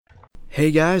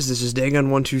Hey guys, this is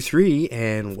Dagon123,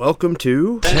 and welcome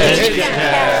to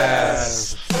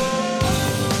TenchiCast!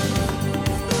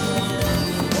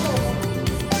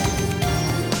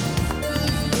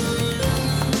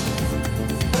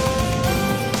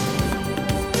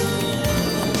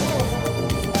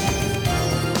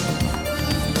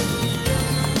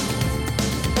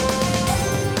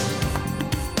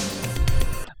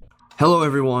 Hello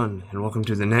everyone, and welcome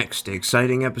to the next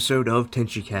exciting episode of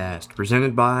TenchiCast,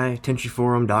 presented by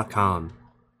TenchiForum.com.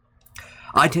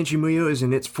 Tenchi Muyo is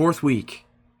in its fourth week,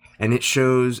 and it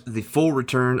shows the full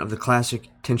return of the classic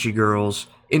Tenchi girls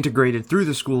integrated through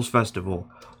the school's festival.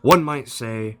 One might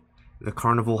say, the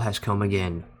carnival has come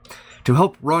again. To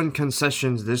help run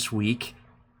concessions this week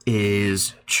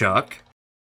is Chuck.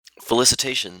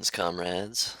 Felicitations,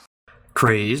 comrades.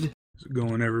 Crazed. How's it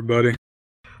going, everybody?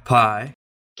 Pie.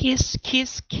 Kiss,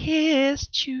 kiss, kiss,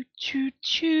 choo, choo,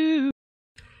 choo.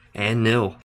 And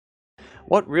Nil.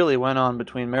 What really went on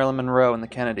between Marilyn Monroe and the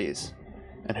Kennedys?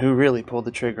 And who really pulled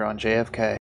the trigger on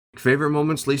JFK? Favorite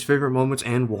moments, least favorite moments,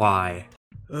 and why?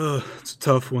 It's a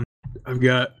tough one. I've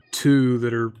got two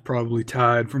that are probably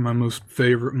tied for my most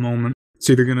favorite moment. It's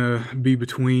either gonna be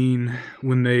between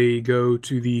when they go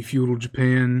to the feudal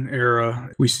Japan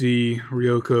era. We see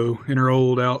Ryoko in her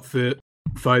old outfit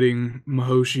fighting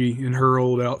Mahoshi in her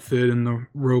old outfit and the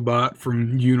robot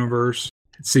from Universe.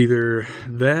 It's either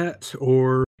that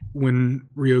or when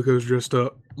Ryoko's dressed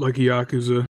up like a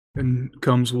Yakuza and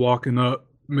comes walking up,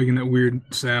 making that weird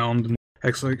sound and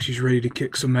acts like she's ready to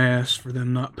kick some ass for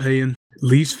them not paying.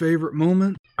 Least favorite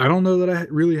moment? I don't know that I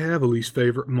really have a least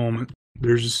favorite moment.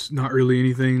 There's just not really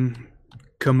anything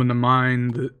coming to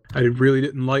mind that I really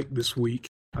didn't like this week.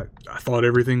 I thought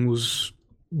everything was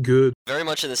good. Very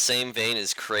much in the same vein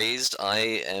as Crazed,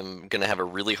 I am going to have a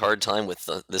really hard time with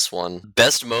this one.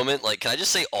 Best moment, can I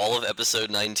just say all of episode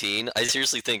 19? I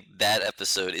seriously think that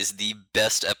episode is the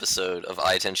best episode of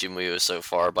Ai Tenchi Muyo so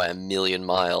far by a million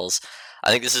miles.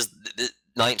 I think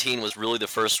 19 was really the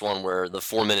first one where the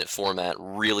 4-minute format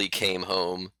really came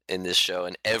home in this show,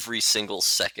 and every single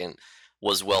second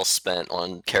was well spent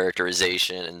on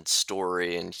characterization and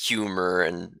story and humor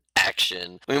and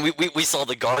action. I mean, we saw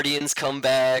the Guardians come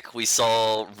back, we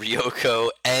saw Ryoko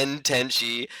and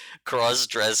Tenchi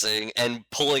cross-dressing and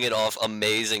pulling it off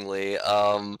amazingly.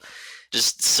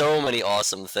 Just so many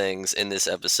awesome things in this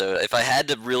episode. If I had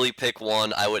to really pick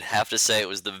one, I would have to say it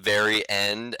was the very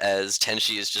end as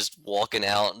Tenchi is just walking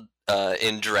out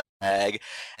in drag,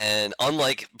 and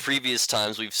unlike previous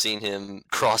times we've seen him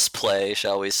cross-play,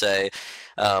 shall we say,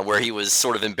 where he was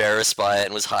sort of embarrassed by it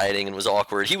and was hiding and was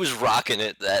awkward, he was rocking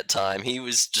it that time. He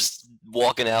was just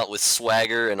walking out with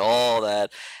swagger and all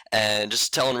that, and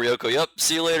just telling Ryoko, "Yup,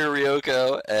 see you later,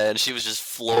 Ryoko," and she was just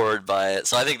floored by it.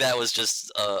 So I think that was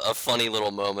just a funny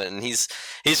little moment, and he's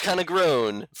kind of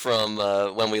grown from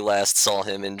when we last saw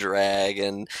him in drag,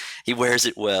 and he wears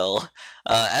it well.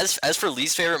 As for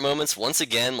least favorite moments, once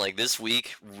again, this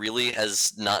week really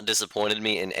has not disappointed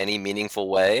me in any meaningful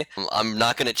way. I'm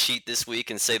not going to cheat this week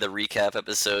and say the recap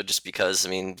episode just because,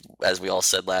 as we all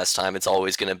said last time, it's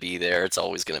always going to be there. It's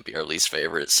always going to be our least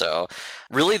favorite. So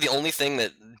really the only thing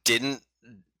that didn't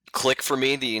click for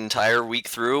me the entire week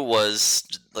through was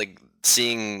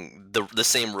seeing the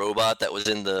same robot that was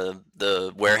in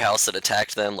the warehouse that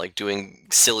attacked them, doing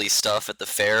silly stuff at the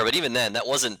fair. But even then, that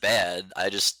wasn't bad. I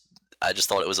just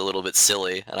thought it was a little bit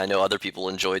silly, and I know other people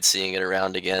enjoyed seeing it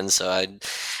around again, so I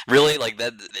really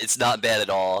that. It's not bad at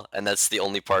all, and that's the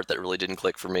only part that really didn't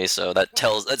click for me. So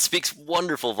that speaks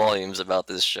wonderful volumes about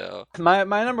this show. My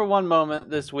number one moment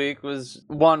this week was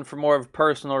one for more of a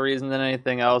personal reason than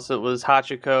anything else. It was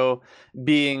Hachiko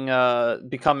becoming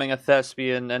a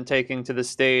thespian and taking to the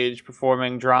stage,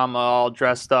 performing drama all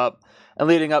dressed up, and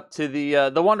leading up to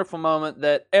the wonderful moment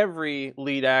that every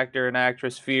lead actor and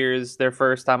actress fears their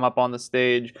first time up on the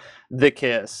stage, the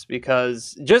kiss.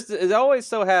 Because just it always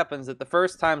so happens that the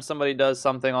first time somebody does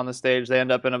something on the stage, they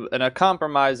end up in a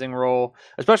compromising role,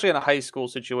 especially in a high school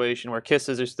situation where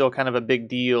kisses are still kind of a big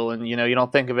deal, and you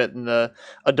don't think of it in the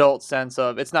adult sense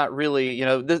of it's not really,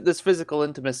 this physical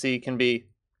intimacy can be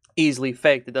easily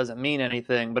faked. It doesn't mean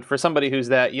anything, but for somebody who's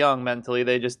that young mentally,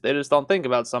 they just don't think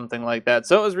about something like that.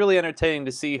 So it was really entertaining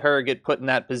to see her get put in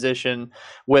that position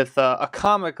with a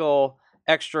comical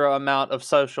extra amount of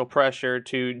social pressure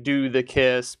to do the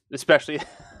kiss, especially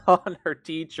on her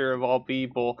teacher of all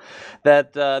people.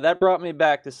 That brought me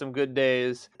back to some good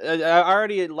days. I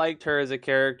already liked her as a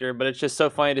character, but it's just so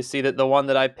funny to see that the one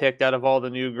that I picked out of all the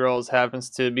new girls happens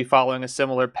to be following a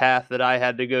similar path that I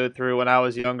had to go through when I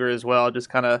was younger as well. Just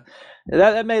kind of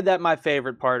that made that my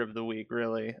favorite part of the week,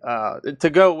 really. To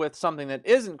go with something that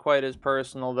isn't quite as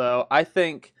personal, though, I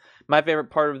think my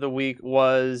favorite part of the week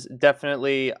was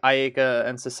definitely Ayaka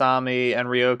and Sasami and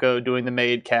Ryoko doing the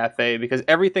maid cafe, because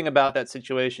everything about that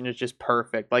situation is just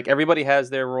perfect. Like, everybody has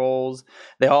their roles.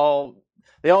 They all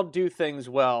do things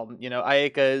well. You know,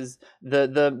 Ayaka is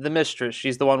the mistress.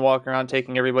 She's the one walking around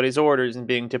taking everybody's orders and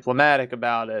being diplomatic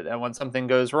about it. And when something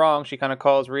goes wrong, she kind of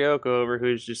calls Ryoko over,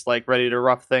 who's just like ready to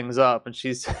rough things up. And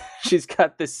she's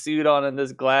got this suit on and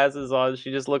this glasses on. She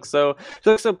looks so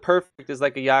perfect as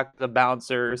like a Yakuza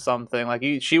bouncer or something. Like,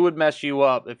 she would mess you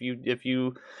up if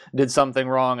you did something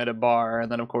wrong at a bar.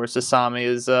 And then of course Sasami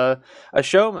is a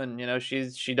showman. You know,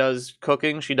 she does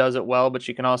cooking. She does it well, but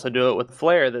she can also do it with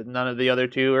flair that none of the other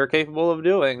two are capable of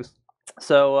doing.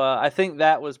 So I think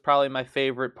that was probably my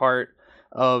favorite part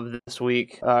of this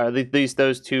week. At least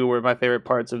those two were my favorite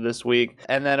parts of this week.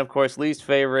 And then of course, least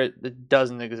favorite, it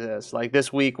doesn't exist. Like,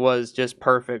 this week was just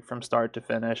perfect from start to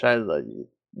finish.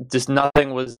 Just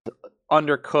nothing was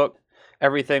undercooked.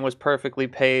 Everything was perfectly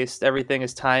paced. Everything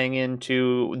is tying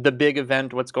into the big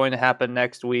event, what's going to happen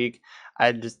next week.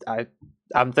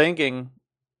 I'm thinking,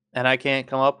 and I can't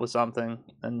come up with something,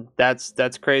 and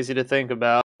that's crazy to think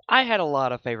about. I had a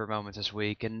lot of favorite moments this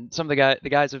week, and some of the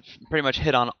guys have pretty much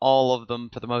hit on all of them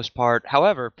for the most part.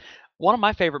 However, one of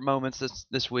my favorite moments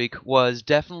this week was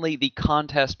definitely the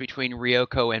contest between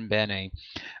Ryoko and Benny.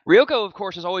 Ryoko, of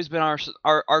course, has always been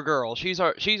our girl. She's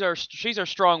our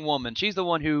strong woman. She's the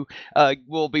one who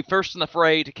will be first in the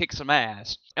fray to kick some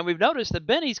ass. And we've noticed that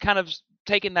Benny's kind of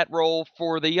taken that role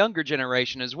for the younger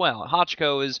generation as well.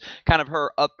 Hachiko is kind of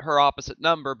her opposite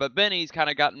number, but Benny's kind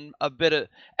of gotten a bit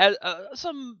of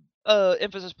some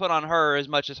emphasis put on her as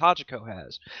much as Hachiko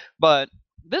has. But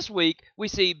this week we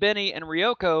see Benny and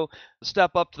Ryoko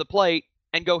step up to the plate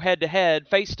and go head to head,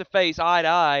 face to face, eye to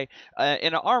eye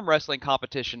in an arm wrestling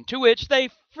competition, to which they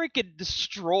freaking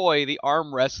destroy the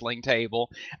arm wrestling table,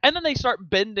 and then they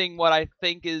start bending what I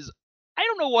think is, I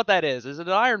don't know what that is. Is it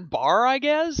an iron bar, I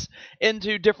guess,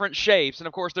 into different shapes? And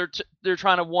of course, they're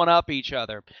trying to one up each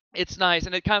other. It's nice,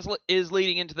 and it kind of is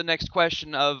leading into the next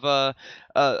question of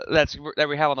that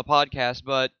we have on the podcast.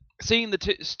 But seeing the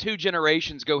two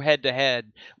generations go head to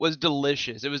head was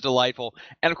delicious. It was delightful,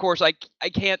 and of course, I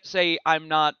can't say I'm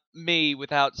not me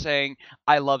without saying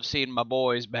I love seeing my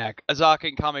boys back. Azaki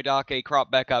and Kamidake crop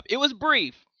back up. It was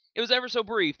brief. It was ever so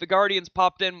brief. The Guardians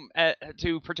popped in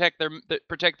to protect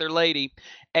their lady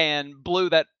and blew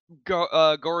that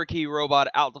Goriki robot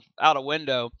out a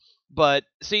window. But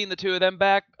seeing the two of them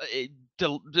back, it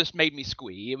just made me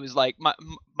squee. It was like, my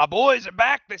boys are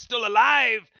back. They're still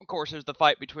alive. Of course, there's the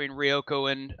fight between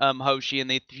Ryoko and Hoshi in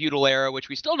the feudal era, which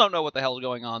we still don't know what the hell's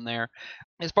going on there.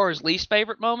 As far as least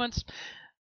favorite moments,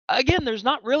 again, there's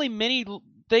not really many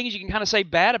things you can kind of say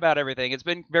bad about everything. It's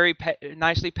been very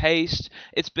nicely paced.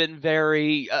 It's been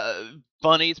very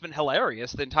funny. It's been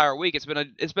hilarious the entire week. It's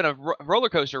been a roller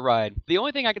coaster ride. The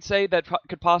only thing I could say that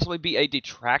could possibly be a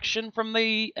detraction from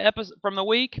the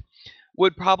week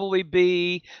would probably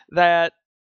be that,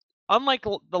 unlike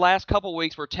the last couple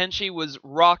weeks where Tenchi was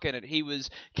rocking it, he was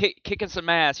kicking some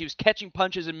ass, he was catching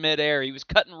punches in midair, he was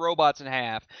cutting robots in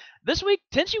half. This week,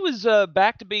 Tenchi was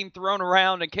back to being thrown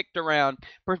around and kicked around,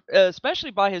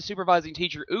 especially by his supervising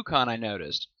teacher, Ukon, I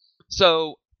noticed.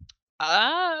 So,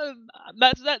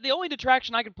 that's the only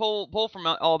detraction I could pull from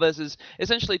all this is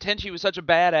essentially Tenchi was such a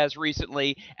badass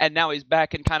recently, and now he's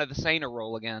back in kind of the saner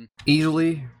role again.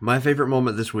 Easily, my favorite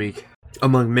moment this week,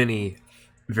 among many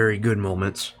very good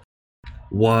moments,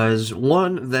 was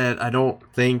one that I don't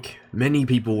think many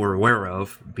people were aware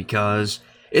of because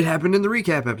it happened in the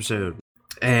recap episode.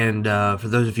 And for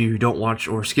those of you who don't watch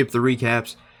or skip the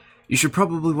recaps, you should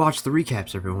probably watch the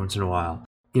recaps every once in a while.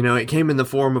 You know, it came in the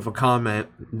form of a comment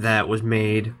that was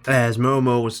made as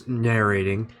Momo was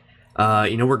narrating.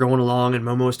 We're going along and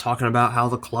Momo is talking about how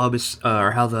the club is,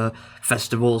 or how the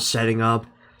festival is setting up.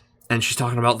 And she's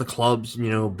talking about the club's,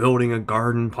 building a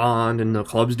garden pond and the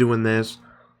club's doing this.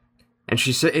 And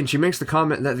she makes the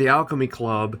comment that the Alchemy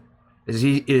Club is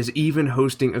even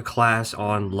hosting a class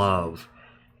on love.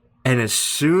 And as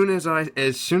soon as I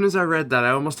read that, I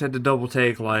almost had to double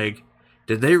take, like,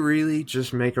 did they really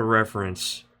just make a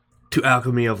reference to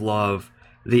Alchemy of Love,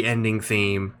 the ending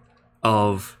theme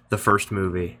of the first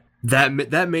movie? That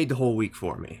made the whole week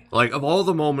for me. Like, of all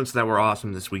the moments that were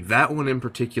awesome this week, that one in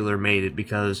particular made it,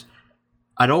 because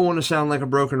I don't want to sound like a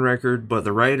broken record, but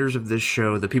the writers of this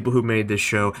show, the people who made this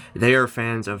show, they are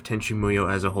fans of Tenchi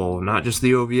Muyo as a whole. Not just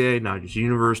the OVA, not just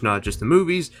Universe, not just the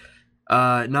movies,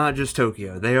 not just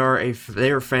Tokyo. They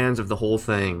are fans of the whole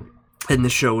thing, and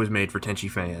this show is made for Tenchi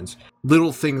fans.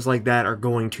 Little things like that are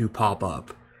going to pop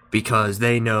up because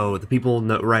they know, the people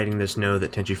writing this know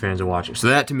that Tenchi fans are watching. So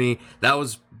that, to me, that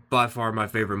was by far my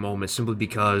favorite moment, simply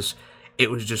because it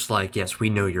was just like, yes,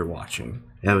 we know you're watching.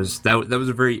 That was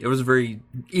a very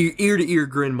ear to ear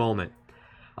grin moment.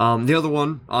 The other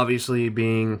one, obviously,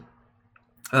 being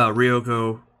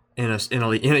Ryoko in a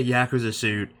Yakuza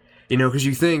suit. You know, because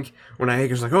you think when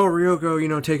Ayaka's like, oh, Ryoko, you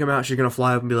know, take him out, she's gonna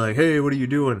fly up and be like, hey, what are you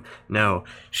doing? No,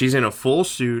 she's in a full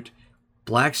suit,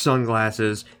 black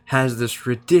sunglasses, has this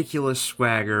ridiculous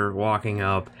swagger walking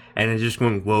up, and it's just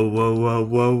going, whoa, whoa, whoa,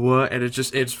 whoa, whoa, and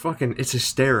it's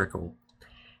hysterical.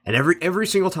 And every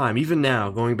single time, even now,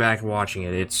 going back and watching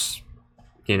it, it's,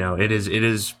 you know, it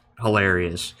is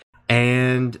hilarious.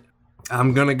 And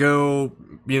I'm gonna go,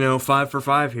 5 for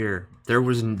 5 here. There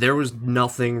was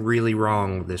nothing really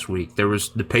wrong this week.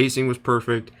 The pacing was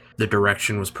perfect, the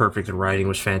direction was perfect, the writing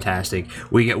was fantastic.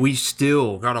 We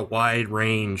still got a wide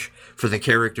range for the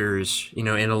characters, and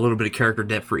a little bit of character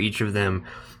depth for each of them.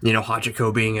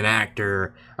 Hachiko being an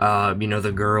actor,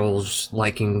 the girls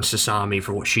liking Sasami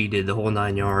for what she did, the whole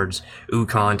 9 yards,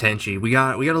 Ukon, Tenchi. We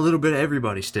got a little bit of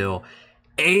everybody still.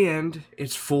 And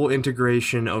it's full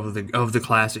integration of the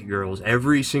classic girls.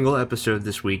 Every single episode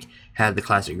this week had the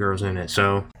classic girls in it.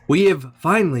 So we have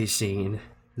finally seen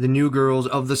the new girls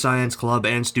of the Science Club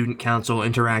and Student Council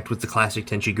interact with the classic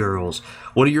Tenchi girls.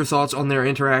 What are your thoughts on their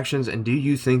interactions, and do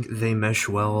you think they mesh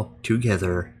well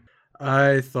together?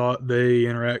 I thought they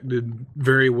interacted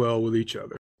very well with each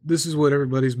other. This is what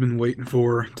everybody's been waiting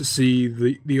for, to see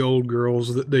the old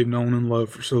girls that they've known and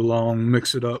loved for so long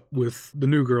mix it up with the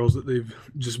new girls that they've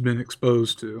just been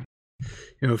exposed to.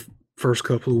 First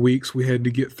couple of weeks we had to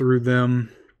get through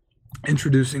them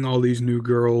introducing all these new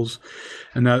girls,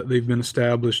 and now that they've been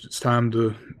established, it's time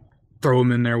to throw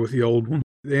them in there with the old one.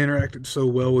 They interacted so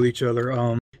well with each other.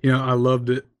 I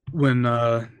loved it when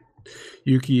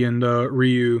Yuki and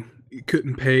Ryu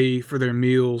couldn't pay for their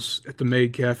meals at the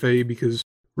maid cafe because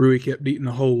Rui kept eating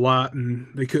a whole lot and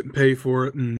they couldn't pay for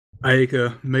it, and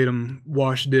Ayaka made them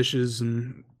wash dishes,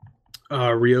 and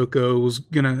Ryoko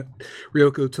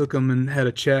took them and had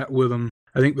a chat with them.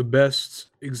 I think the best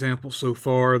example so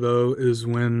far, though, is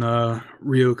when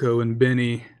Ryoko and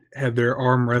Benny had their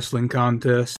arm wrestling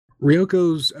contest.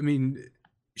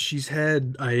 She's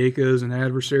had Ayaka as an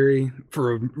adversary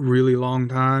for a really long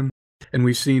time, and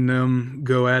we've seen them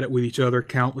go at it with each other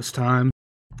countless times.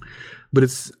 But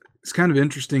it's kind of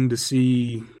interesting to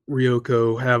see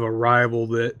Ryoko have a rival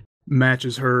that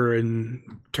matches her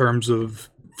in terms of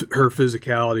her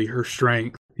physicality, her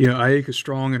strength. Ayaka's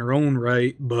strong in her own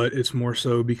right, but it's more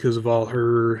so because of all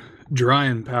her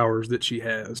drying powers that she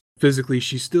has. Physically,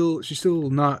 she's still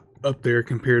not up there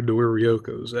compared to where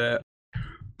Ryoko's at.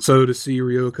 So to see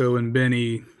Ryoko and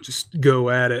Benny just go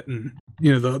at it, and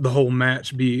the whole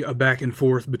match be a back and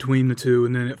forth between the two,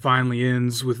 and then it finally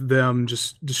ends with them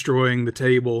just destroying the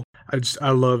table.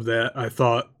 I love that. I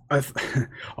thought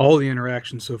all the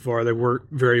interactions so far, they work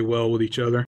very well with each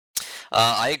other.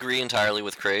 I agree entirely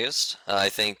with Crazed. I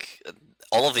think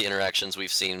all of the interactions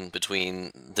we've seen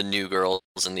between the new girls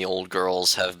and the old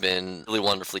girls have been really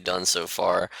wonderfully done so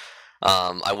far.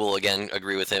 I will again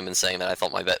agree with him in saying that I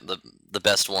thought the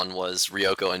best one was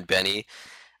Ryoko and Benny.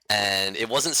 And it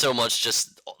wasn't so much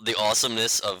just the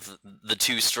awesomeness of the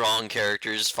two strong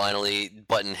characters finally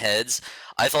butting heads.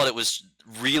 I thought it was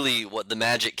really what the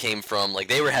magic came from. Like,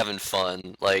 they were having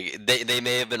fun. Like, they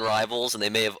may have been rivals and they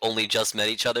may have only just met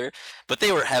each other, but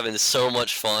they were having so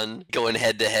much fun going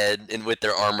head to head and with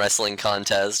their arm wrestling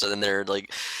contest and then their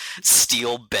like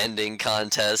steel bending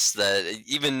contest, that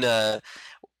even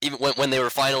when they were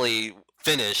finally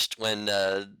finished, when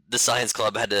the Science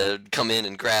Club had to come in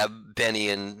and grab Benny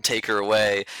and take her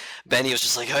away, Benny was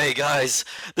just like, hey guys,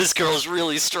 this girl's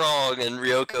really strong, and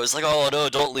Ryoko was like, oh no,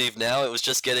 don't leave now, it was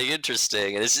just getting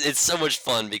interesting. And it's so much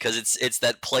fun because it's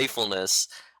that playfulness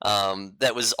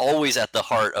that was always at the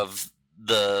heart of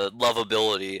the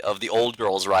lovability of the old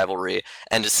girls rivalry,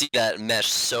 and to see that mesh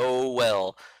so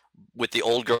well with the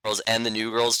old girls and the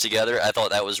new girls together, I thought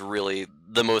that was really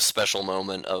the most special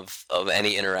moment of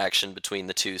any interaction between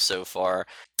the two so far.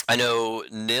 I know,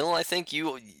 Nil, I think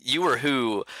you or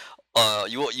who,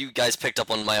 you guys picked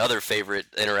up on my other favorite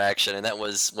interaction, and that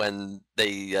was when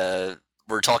they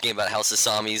were talking about how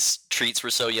Sasami's treats were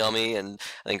so yummy, and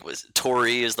I think it was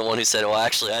Tori is the one who said, well,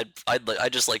 actually,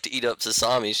 I'd just like to eat up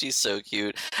Sasami, she's so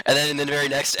cute. And then in the very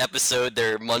next episode,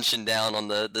 they're munching down on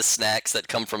the snacks that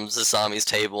come from Sasami's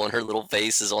table, and her little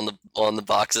face is on the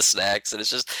box of snacks, and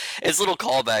it's little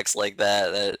callbacks like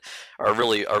that are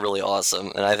really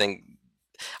awesome. And I think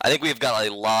we've got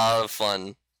a lot of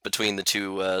fun between the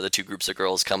two groups of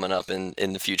girls coming up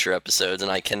in the future episodes,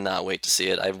 and I cannot wait to see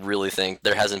it. I really think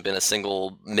there hasn't been a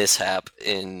single mishap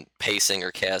in pacing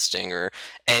or casting or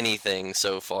anything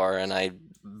so far, and I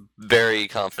very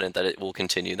confident that it will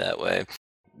continue that way.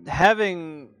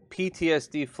 Having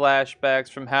PTSD flashbacks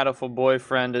from Hatoful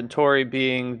Boyfriend and Tori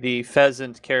being the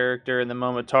pheasant character in the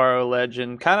Momotaro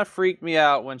legend kind of freaked me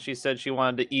out when she said she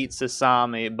wanted to eat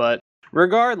Sasami, but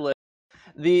regardless,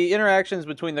 the interactions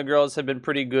between the girls have been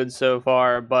pretty good so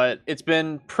far, but it's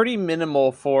been pretty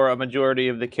minimal for a majority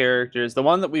of the characters. The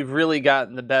one that we've really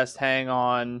gotten the best hang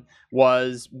on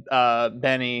was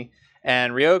Benny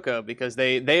and Ryoko, because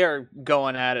they are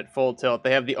going at it full tilt.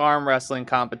 They have the arm wrestling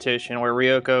competition where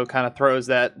Ryoko kind of throws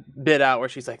that bit out where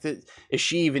she's like, is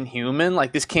she even human?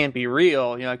 Like, this can't be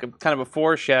real. You know, like kind of a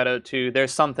foreshadow to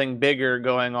there's something bigger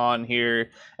going on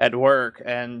here at work,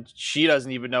 and she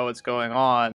doesn't even know what's going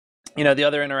on. You know, the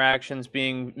other interactions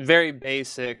being very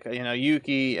basic. You know,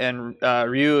 Yuki and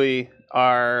Ryui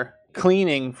are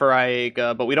cleaning for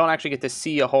Ayaka, but we don't actually get to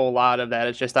see a whole lot of that.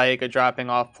 It's just Ayaka dropping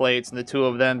off plates and the two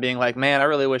of them being like, man, I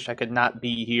really wish I could not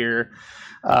be here.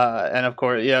 And of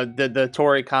course, you know, the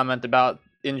Tori comment about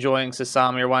enjoying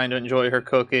Sasami or wanting to enjoy her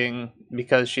cooking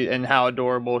because she and how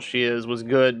adorable she is was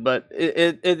good, but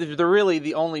really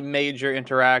the only major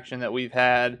interaction that we've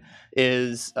had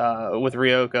is with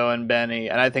Ryoko and Benny,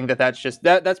 and I think that's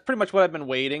pretty much what I've been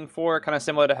waiting for, kind of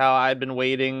similar to how I've been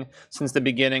waiting since the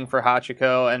beginning for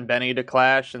Hachiko and Benny to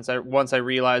clash. Once I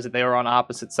realized that they were on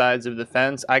opposite sides of the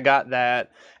fence, I got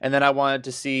that, and then I wanted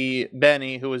to see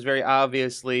Benny, who was very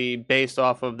obviously based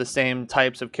off of the same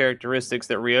types of characteristics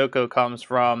that Ryoko comes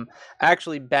from,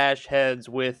 actually bash heads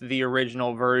with the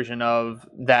original version of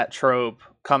that trope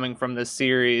coming from this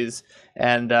series,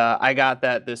 and I got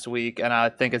that this week, and I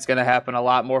think it's going to happen a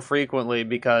lot more frequently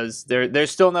because there's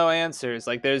still no answers.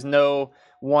 Like, there's no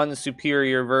one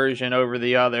superior version over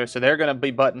the other, so they're going to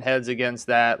be butting heads against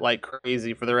that like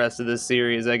crazy for the rest of this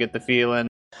series, I get the feeling.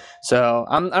 So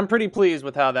I'm pretty pleased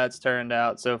with how that's turned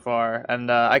out so far,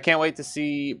 and I can't wait to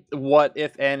see what,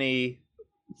 if any,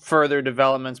 further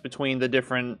developments between the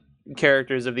different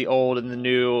characters of the old and the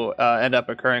new end up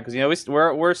occurring, because, you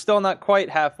know, we're still not quite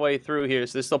halfway through here,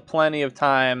 so there's still plenty of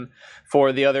time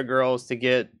for the other girls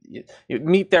to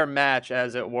meet their match,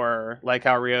 as it were, like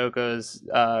how Ryoko's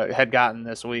had gotten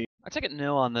this week. I take it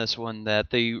nil on this one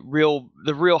that the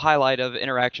real highlight of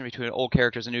interaction between old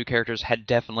characters and new characters had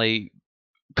definitely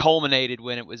culminated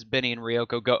when it was Benny and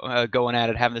Ryoko going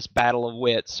at it, having this battle of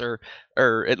wits, or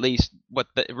at least what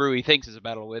Rui thinks is a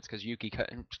battle of wits, because Yuki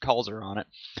calls her on it.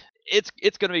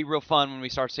 It's going to be real fun when we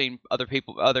start seeing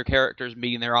other characters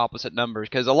meeting their opposite numbers,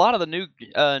 because a lot of the new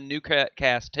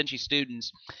cast Tenchi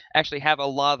students actually have a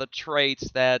lot of the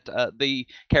traits that the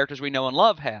characters we know and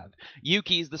love have.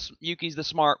 Yuki's the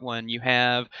smart one. You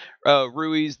have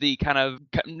Rui's the kind of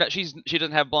she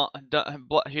doesn't have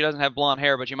blonde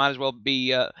hair, but she might as well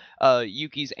be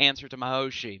Yuki's answer to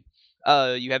Mahoshi.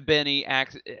 You have Benny.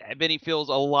 Benny feels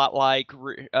a lot like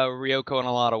Ryoko in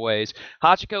a lot of ways.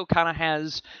 Hachiko kind of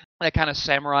has that kind of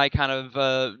samurai kind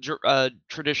of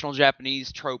traditional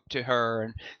Japanese trope to her,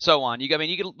 and so on.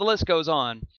 The list goes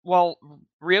on. While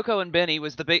Ryoko and Benny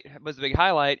was the big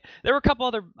highlight, there were a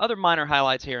couple other minor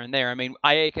highlights here and there. I mean,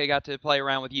 Ayaka got to play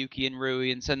around with Yuki and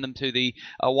Rui and send them to the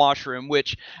washroom,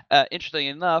 which, interestingly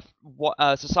enough,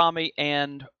 Sasami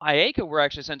and Ayaka were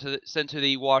actually sent to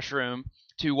the washroom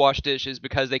to wash dishes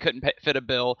because they couldn't fit a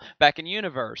bill back in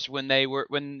Universe when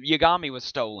Yagami was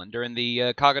stolen during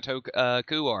the Kagato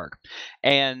coup arc,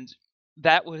 and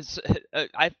that was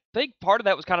I think part of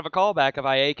that was kind of a callback of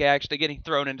Ayaka actually getting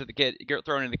thrown into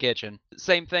the kitchen.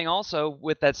 Same thing also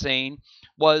with that scene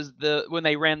was when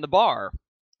they ran the bar.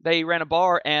 They ran a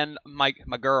bar, and my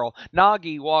girl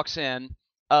Nagi walks in.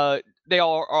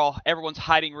 Everyone's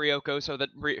hiding Ryoko so that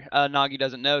Nagi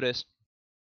doesn't notice.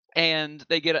 And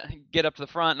they get up to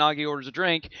the front. Nagi orders a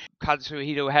drink.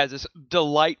 Katsuhito has this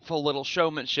delightful little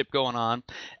showmanship going on,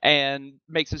 and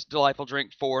makes this delightful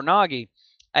drink for Nagi.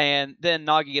 And then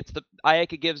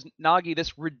Ayaka gives Nagi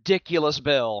this ridiculous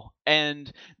bill, and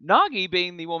Nagi,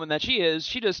 being the woman that she is,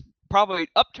 she just probably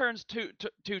upturns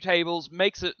two tables,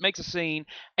 makes a scene,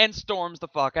 and storms the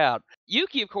fuck out.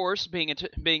 Yuki, of course, being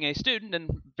a student and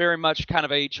very much kind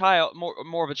of a child,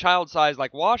 more of a child size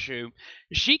like Washu,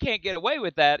 she can't get away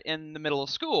with that in the middle of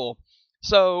school.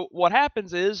 So what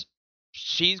happens is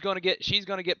she's gonna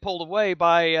get pulled away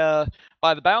by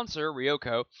the bouncer,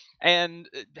 Ryoko, and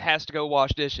has to go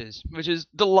wash dishes, which is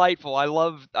delightful.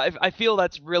 I feel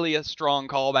that's really a strong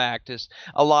callback to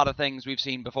a lot of things we've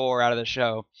seen before out of the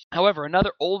show. However,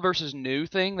 another old versus new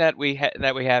thing that we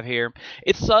have here,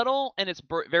 it's subtle and it's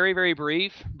very, very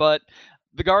brief, but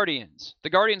the Guardians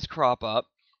crop up.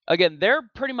 Again, they're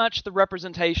pretty much the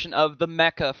representation of the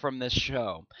mecha from this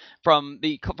show, from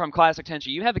classic Tenchi.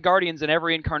 You have the Guardians in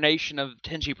every incarnation of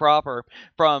Tenchi proper,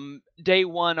 from day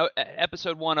one,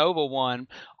 episode 1 over 1,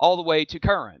 all the way to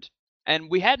current. And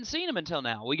we hadn't seen them until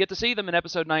now. We get to see them in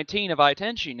episode 19 of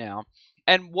iTenchi now.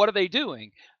 And what are they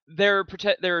doing? They're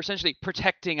essentially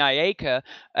protecting Ayaka,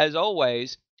 as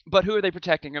always. But who are they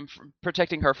protecting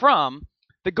her from?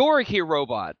 The Goriki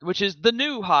robot, which is the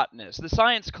new hotness, the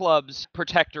Science Club's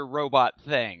protector robot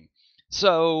thing.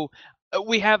 So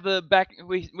we have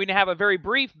we have a very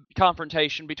brief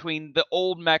confrontation between the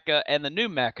old mecha and the new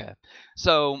mecha.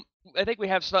 So I think we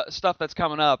have stuff that's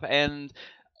coming up. And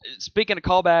speaking of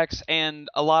callbacks and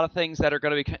a lot of things that are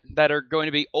going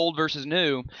to be old versus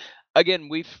new, again,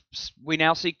 we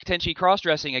now see Tenchi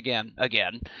cross-dressing again.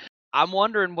 I'm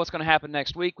wondering what's going to happen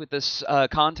next week with this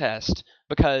contest,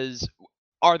 because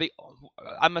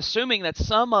I'm assuming that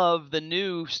some of the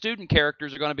new student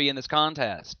characters are going to be in this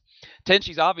contest.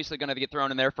 Tenchi's obviously going to get thrown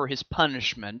in there for his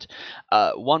punishment.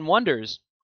 One wonders,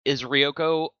 is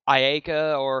Ryoko,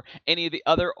 Ayaka, or any of the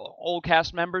other old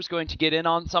cast members going to get in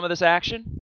on some of this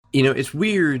action? It's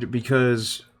weird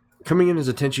because coming in as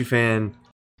a Tenchi fan,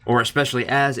 or especially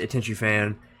as a Tenchi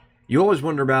fan, you always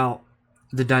wonder about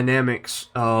the dynamics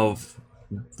of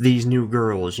these new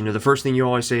girls. The first thing you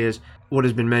always say is what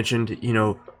has been mentioned,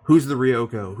 who's the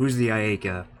Ryoko, who's the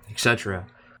Ayaka, etc.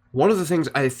 One of the things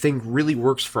I think really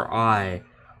works for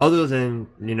other than,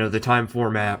 the time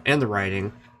format and the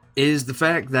writing, is the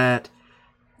fact that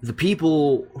the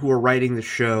people who are writing the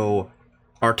show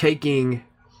are taking,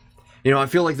 I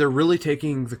feel like they're really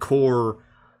taking the core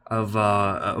of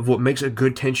what makes a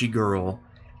good Tenchi girl,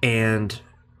 and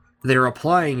they're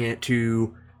applying it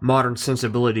to modern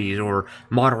sensibilities or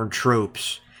modern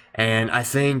tropes, and I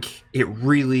think it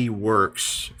really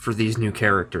works for these new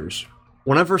characters.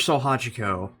 When I first saw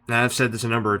Hachiko, and I've said this a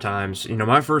number of times,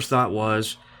 my first thought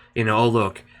was, oh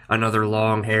look, another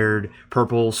long-haired,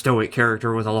 purple, stoic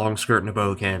character with a long skirt and a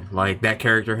boken. Like, that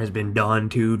character has been done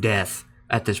to death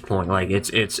at this point. Like,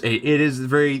 it is the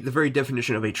very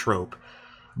definition of a trope.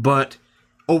 But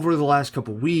over the last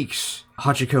couple weeks,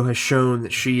 Hachiko has shown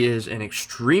that she is an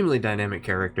extremely dynamic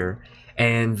character,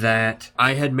 and that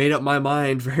I had made up my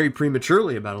mind very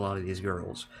prematurely about a lot of these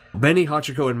girls. Benny,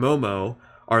 Hachiko, and Momo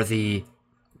are the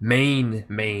main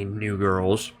new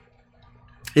girls,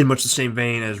 in much the same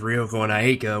vein as Ryoko and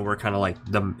Ayaka were kind of like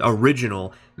the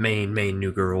original main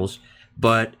new girls,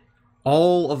 but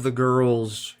all of the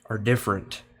girls are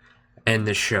different in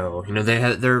this show.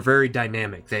 They're very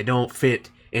dynamic. They don't fit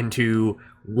into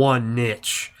one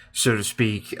niche, so to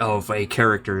speak, of a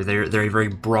character. They're a very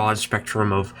broad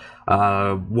spectrum of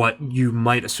what you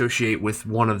might associate with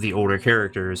one of the older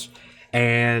characters.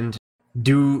 And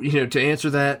to answer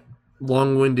that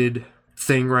long-winded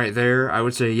thing right there, I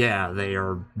would say, yeah,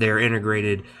 they're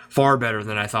integrated far better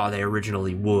than I thought they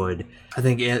originally would. I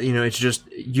think, it's just,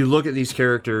 you look at these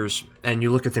characters and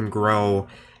you look at them grow.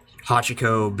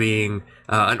 Hachiko being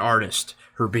an artist,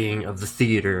 her being of the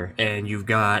theater, and you've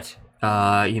got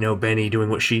Benny doing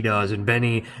what she does, and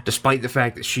Benny, despite the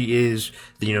fact that she is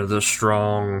the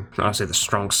strong, I'll say the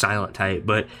strong silent type,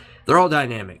 but they're all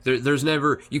dynamic. There's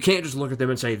never, you can't just look at them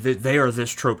and say they are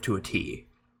this trope to a T.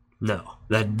 No,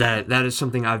 that is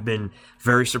something I've been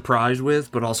very surprised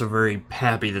with, but also very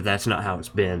happy that that's not how it's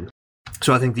been.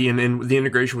 So I think the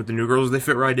integration with the new girls, they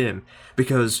fit right in,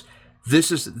 because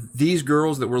these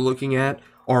girls that we're looking at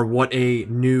are what a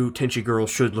new Tenchi girl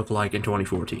should look like in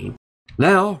 2014.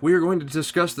 Now, we are going to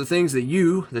discuss the things that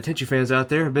you, the Tenchi fans out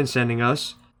there, have been sending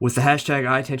us with the hashtag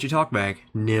iTenchiTalkback.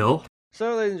 Nil.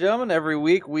 So, ladies and gentlemen, every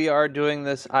week we are doing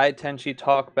this iTenchi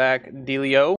Talkback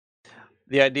dealio.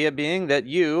 The idea being that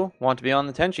you want to be on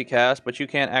the Tenchi cast, but you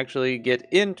can't actually get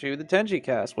into the Tenchi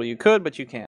cast. Well, you could, but you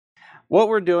can't. What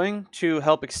we're doing to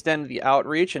help extend the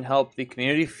outreach and help the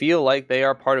community feel like they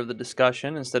are part of the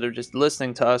discussion instead of just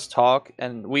listening to us talk,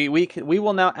 and we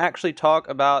will now actually talk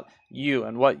about you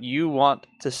and what you want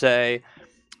to say,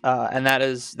 and that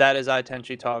is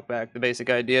iTenchi Talkback. The basic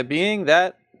idea being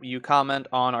that you comment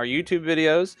on our YouTube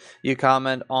videos, you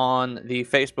comment on the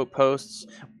Facebook posts,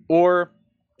 or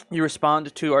you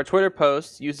respond to our Twitter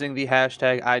posts using the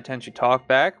hashtag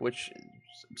iTenchiTalkback, which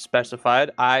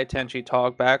specified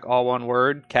iTenchiTalkback, all one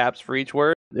word, caps for each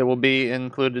word. It will be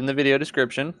included in the video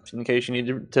description in case you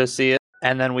need to see it.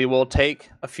 And then we will take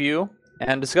a few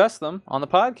and discuss them on the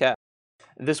podcast.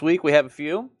 This week we have a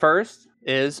few. First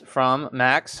is from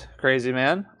Max Crazy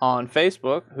Man on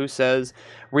Facebook, who says,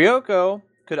 Ryoko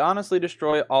could honestly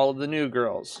destroy all of the new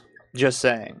girls. Just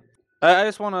saying. I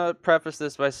just want to preface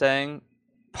this by saying,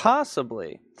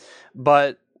 possibly.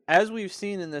 But as we've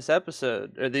seen in this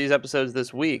episode, or these episodes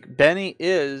this week, Benny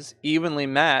is evenly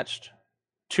matched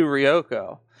to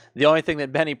Ryoko. The only thing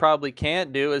that Benny probably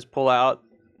can't do is pull out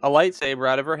a lightsaber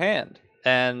out of her hand.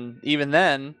 And even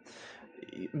then,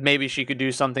 maybe she could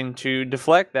do something to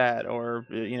deflect that or,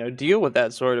 deal with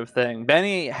that sort of thing.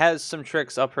 Benny has some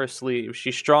tricks up her sleeve.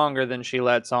 She's stronger than she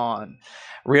lets on.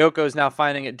 Ryoko is now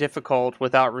finding it difficult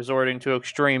without resorting to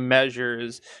extreme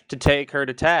measures to take her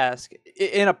to task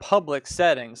in a public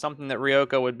setting, something that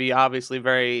Ryoko would be obviously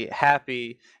very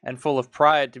happy and full of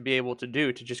pride to be able to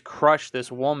do, to just crush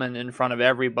this woman in front of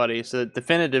everybody so that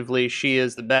definitively she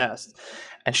is the best.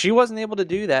 And she wasn't able to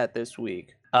do that this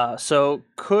week. So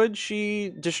could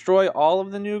she destroy all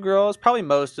of the new girls? Probably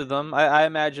most of them. I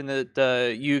imagine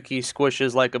that Yuki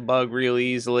squishes like a bug real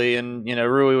easily, and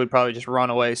Rui would probably just run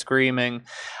away screaming.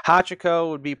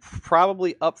 Hachiko would be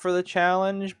probably up for the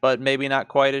challenge, but maybe not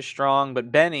quite as strong.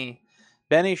 But Benny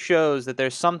shows that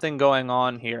there's something going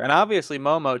on here, and obviously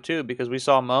Momo too, because we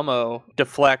saw Momo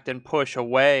deflect and push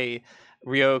away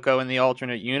Ryoko in the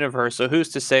alternate universe. So who's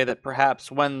to say that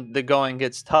perhaps when the going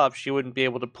gets tough, she wouldn't be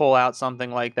able to pull out something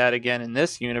like that again in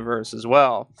this universe as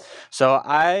well. So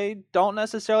I don't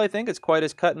necessarily think it's quite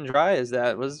as cut and dry as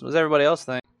that. Was everybody else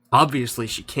think? Obviously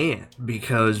she can't,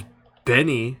 because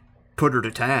Benny put her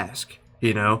to task.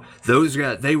 Those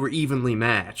guys, they were evenly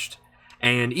matched.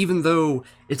 And even though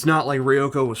it's not like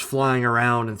Ryoko was flying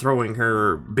around and throwing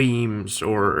her beams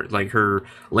or like her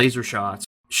laser shots,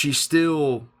 she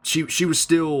was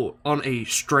still on a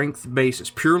strength basis,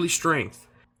 purely strength.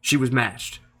 She was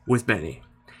matched with Benny.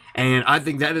 And I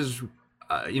think that is,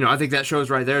 I think that shows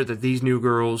right there that these new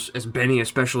girls, as Benny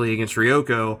especially against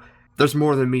Ryoko, there's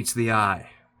more than meets the eye.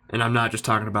 And I'm not just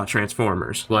talking about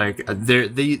Transformers. Like,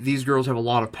 these girls have a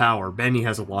lot of power. Benny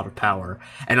has a lot of power.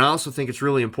 And I also think it's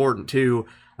really important, too,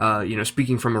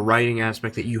 speaking from a writing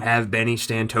aspect, that you have Benny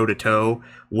stand toe-to-toe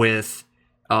with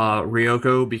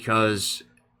Ryoko, because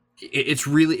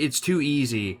it's too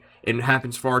easy, and it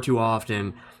happens far too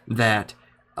often, that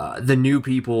the new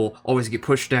people always get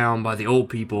pushed down by the old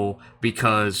people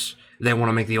because they want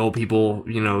to make the old people,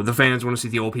 the fans want to see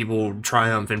the old people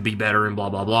triumph and be better and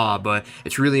blah, blah, blah. But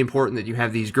it's really important that you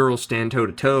have these girls stand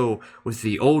toe-to-toe with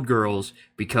the old girls,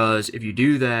 because if you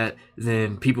do that,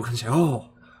 then people can say, oh,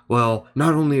 well,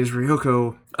 not only is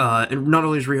Ryoko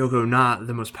not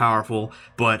the most powerful,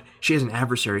 but she has an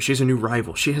adversary, she has a new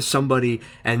rival, she has somebody,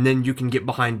 and then you can get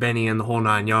behind Benny and the whole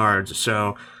 9 yards.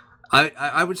 So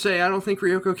I would say I don't think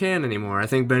Ryoko can anymore. I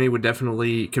think Benny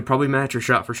could probably match her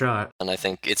shot for shot. And I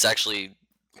think it's actually,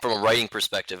 from a writing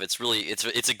perspective,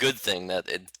 it's a good thing that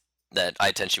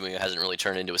Ai Tenchi Muyo hasn't really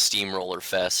turned into a steamroller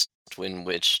fest in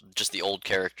which just the old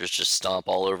characters just stomp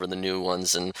all over the new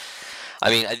ones. And I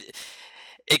mean,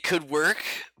 it could work,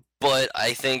 but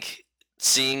I think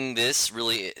seeing this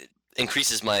really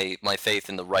increases my faith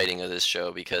in the writing of this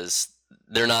show, because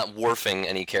they're not warfing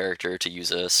any character, to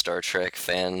use a Star Trek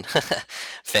fan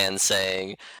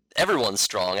saying. Everyone's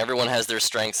strong. Everyone has their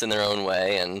strengths in their own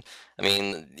way, and I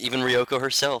mean, even Ryoko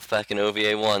herself back in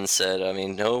OVA 1 said,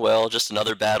 oh well, just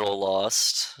another battle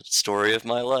lost. Story of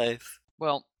my life.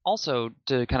 Well, also,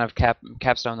 to kind of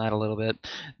capstone that a little bit,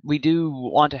 we do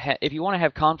want to if you want to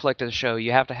have conflict in the show,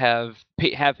 you have to have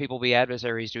people be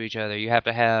adversaries to each other. You have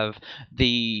to have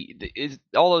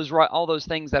all those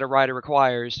things that a writer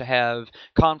requires to have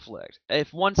conflict.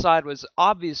 If one side was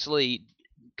obviously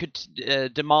could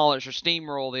demolish or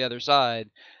steamroll the other side,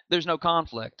 there's no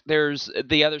conflict.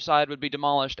 The other side would be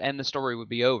demolished and the story would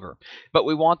be over. But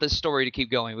we want this story to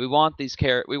keep going. We want to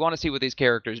see what these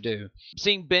characters do.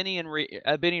 Seeing Benny and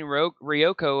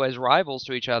Ryoko as rivals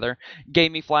to each other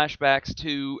gave me flashbacks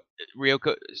to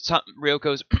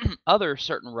Ryoko's other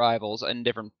certain rivals and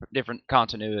different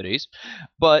continuities.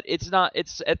 But it's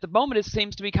at the moment it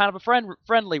seems to be kind of a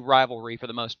friendly rivalry for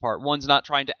the most part. One's not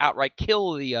trying to outright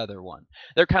kill the other one.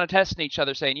 They're kind of testing each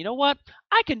other, saying, you know what,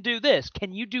 I can do this,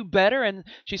 can you do better? And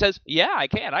she says, yeah, I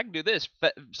can do this.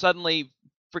 Suddenly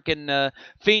freaking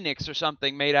Phoenix or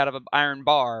something made out of an iron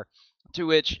bar, to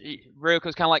which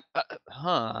Ryoko's kind of like,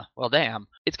 well damn.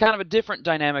 It's kind of a different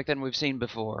dynamic than we've seen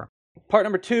before. Part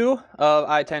number 2 of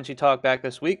Ai Tenchi Talk Back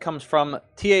this week comes from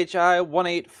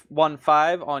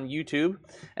THI1815 on YouTube,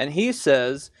 and he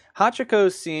says,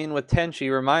 Hachiko's scene with Tenchi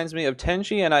reminds me of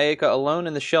Tenchi and Ayeka alone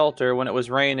in the shelter when it was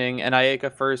raining and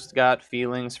Ayeka first got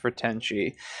feelings for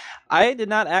Tenchi. I did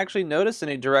not actually notice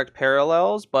any direct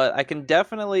parallels, but I can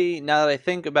definitely, now that I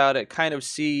think about it, kind of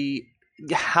see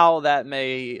how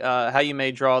you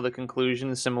may draw the conclusion,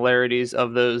 the similarities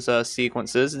of those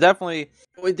sequences. Definitely,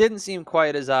 it didn't seem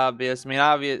quite as obvious. I mean,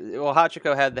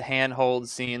 Hachiko had the handhold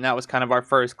scene. That was kind of our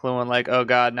first clue on like, oh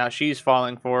god, now she's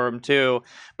falling for him too.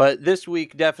 But this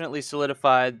week definitely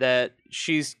solidified that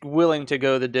she's willing to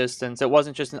go the distance. It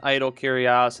wasn't just an idle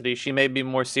curiosity. She may be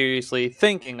more seriously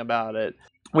thinking about it.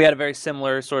 We had a very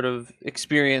similar sort of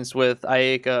experience with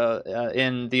Ayaka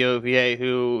in the OVA,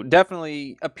 who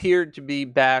definitely appeared to be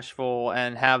bashful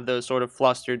and have those sort of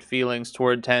flustered feelings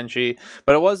toward Tenchi.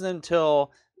 But it wasn't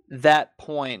until that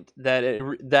point that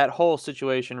that whole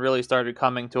situation really started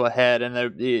coming to a head,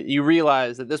 and you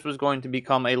realize that this was going to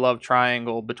become a love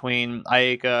triangle between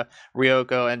Ayaka,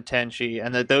 Ryoko, and Tenchi,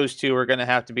 and that those two are going to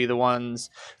have to be the ones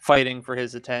fighting for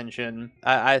his attention.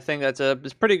 I think it's a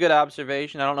pretty good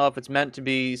observation. I don't know if it's meant to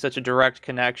be such a direct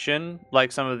connection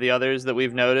like some of the others that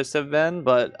we've noticed have been,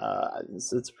 but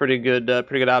it's pretty good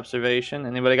observation.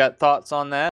 Anybody got thoughts on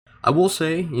that? I will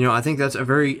say, I think it's a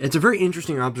very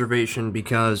interesting observation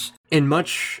because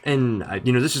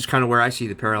this is kind of where I see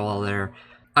the parallel there.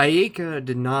 Ayaka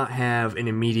did not have an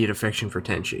immediate affection for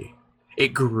Tenchi. It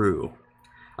grew.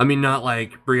 I mean, not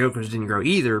like Ryoko's didn't grow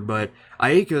either, but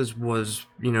Ayaka's was,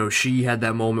 she had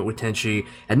that moment with Tenchi,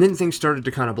 and then things started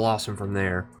to kind of blossom from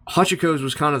there. Hachiko's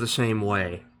was kind of the same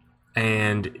way.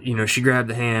 And, she grabbed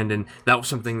the hand, and that was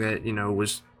something that,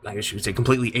 was, I guess you would say,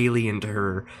 completely alien to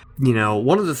her.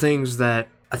 One of the things that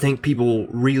I think people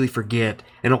really forget,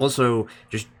 and also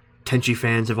just Tenchi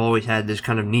fans have always had this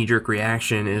kind of knee-jerk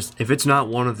reaction, is if it's not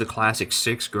one of the classic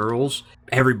 6 girls,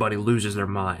 everybody loses their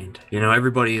mind.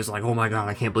 Everybody is like, oh my god,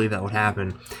 I can't believe that would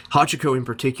happen. Hachiko in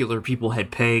particular, people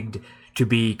had pegged to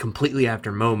be completely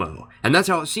after Momo, and that's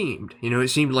how it seemed. It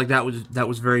seemed like that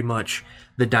was very much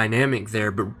the dynamic there,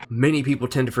 but many people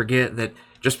tend to forget that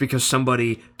just because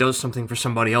somebody does something for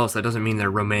somebody else, that doesn't mean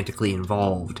they're romantically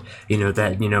involved.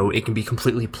 It can be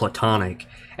completely platonic,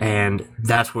 and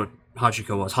that's what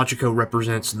Hachiko was. Hachiko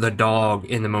represents the dog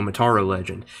in the Momotaro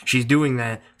legend. She's doing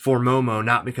that for Momo,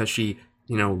 not because she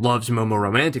loves Momo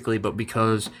romantically, but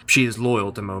because she is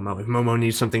loyal to Momo. If Momo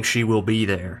needs something, she will be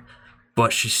there.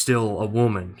 But she's still a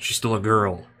woman. She's still a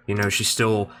girl. She's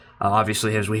still,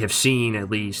 obviously, as we have seen at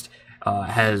least,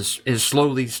 is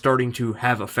slowly starting to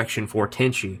have affection for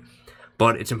Tenchi.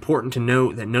 But it's important to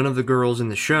note that none of the girls in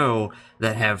the show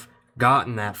that have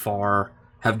gotten that far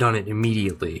have done it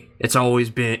immediately. There's always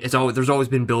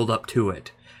been build up to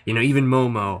it. Even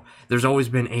Momo, there's always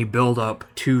been a build up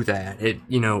to that.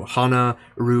 Hana,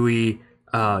 Rui,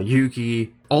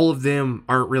 Yuki, all of them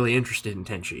aren't really interested in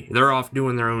Tenchi. They're off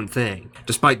doing their own thing.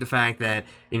 Despite the fact that,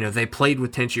 they played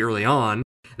with Tenchi early on,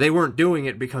 they weren't doing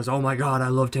it because, oh my god, I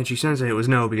love Tenchi Sensei. It was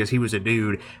because he was a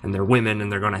dude, and they're women,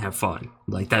 and they're gonna have fun.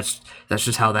 Like, that's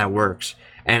just how that works.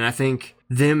 And I think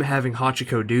them having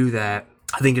Hachiko do that,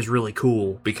 I think is really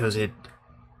cool, because it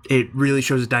really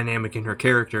shows a dynamic in her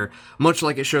character, much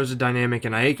like it shows a dynamic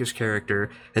in Ayaka's character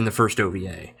in the first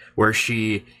OVA, where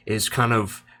she is kind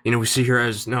of, we see her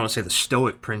as, not to say the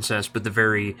stoic princess, but the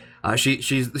very, she's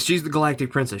the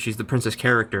galactic princess, she's the princess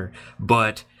character,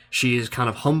 but she is kind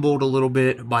of humbled a little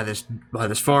bit by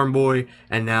this farm boy,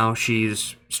 and now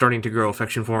she's starting to grow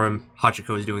affection for him.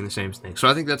 Hachiko is doing the same thing. So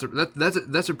I think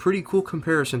that's a pretty cool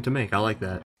comparison to make. I like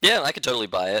that. Yeah, I could totally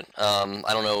buy it. I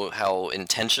don't know how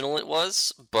intentional it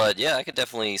was, but yeah, I could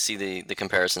definitely see the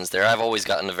comparisons there. I've always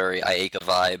gotten a very Ayaka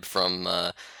vibe from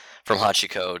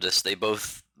Hachiko. Just they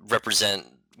both represent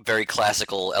very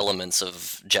classical elements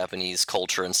of Japanese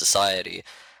culture and society.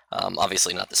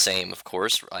 Obviously not the same, of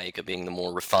course, Ayaka being the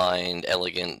more refined,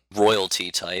 elegant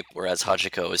royalty type, whereas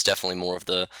Hachiko is definitely more of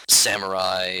the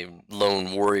samurai,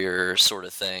 lone warrior sort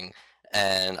of thing.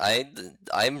 And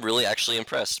I'm really actually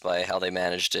impressed by how they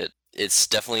managed it. It's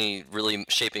definitely really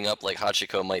shaping up like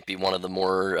Hachiko might be one of the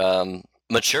more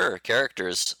mature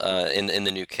characters in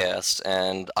the new cast,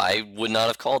 and I would not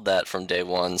have called that from day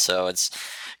one. So it's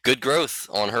good growth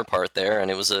on her part there, and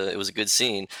it was a good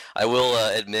scene. I will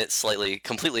admit, slightly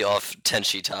completely off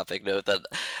Tenchi topic note,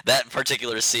 that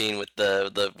particular scene with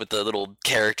the little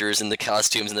characters and the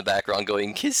costumes in the background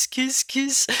going kiss kiss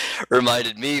kiss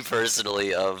reminded me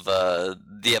personally of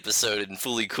the episode in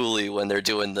Fooly Cooly when they're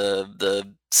doing the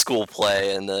school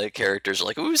play and the characters are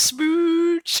like ooh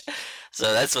smooch.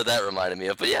 So that's what that reminded me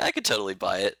of. But yeah, I could totally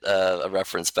buy it. A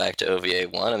reference back to OVA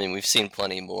 1. I mean, we've seen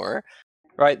plenty more.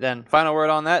 Right then. Final word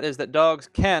on that is that dogs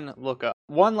can look up.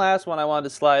 One last one I wanted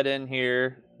to slide in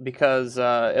here because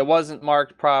it wasn't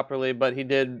marked properly, but he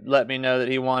did let me know that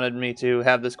he wanted me to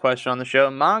have this question on the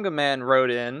show. Manga Man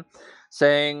wrote in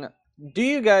saying, do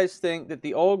you guys think that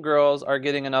the old girls are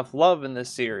getting enough love in this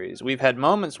series? We've had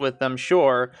moments with them,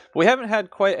 sure, but we haven't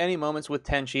had quite any moments with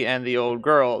Tenchi and the old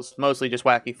girls. Mostly just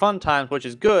wacky fun times, which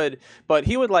is good, but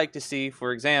he would like to see,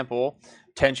 for example,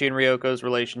 Tenchi and Ryoko's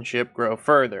relationship grow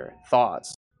further.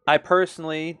 Thoughts? I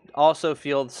personally also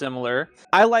feel similar.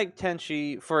 I like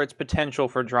Tenchi for its potential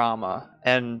for drama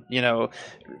and,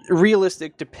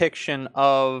 realistic depiction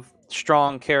of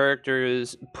strong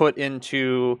characters put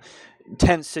into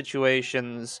tense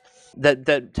situations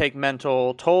that take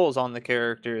mental tolls on the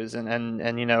characters, and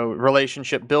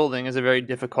relationship building is a very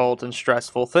difficult and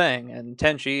stressful thing, and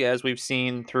Tenchi, as we've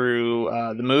seen through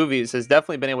the movies, has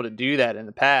definitely been able to do that in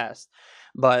the past.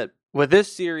 But with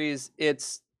this series,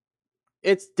 it's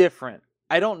different.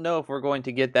 I don't know if we're going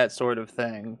to get that sort of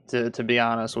thing, to be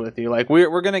honest with you. Like,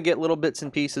 we're going to get little bits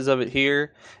and pieces of it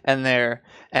here and there.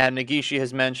 And Negishi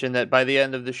has mentioned that by the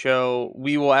end of the show,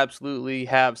 we will absolutely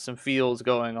have some feels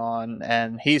going on.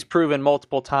 And he's proven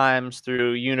multiple times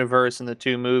through Universe and the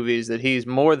two movies that he's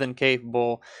more than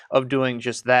capable of doing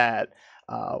just that.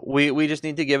 We just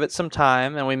need to give it some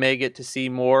time, and we may get to see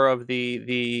more of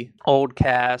the old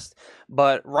cast.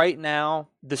 But right now,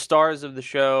 the stars of the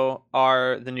show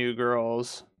are the new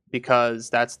girls, because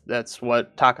that's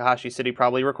what Takahashi City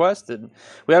probably requested.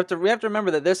 We have to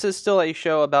remember that this is still a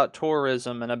show about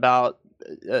tourism and about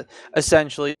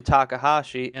essentially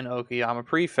Takahashi in Okayama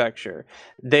Prefecture.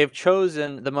 They've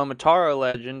chosen the Momotaro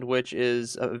legend, which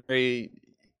is a very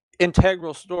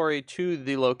integral story to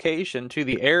the location, to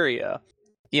the area.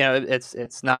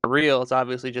 It's not real. It's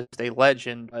obviously just a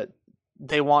legend, but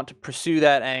they want to pursue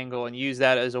that angle and use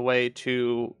that as a way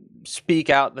to speak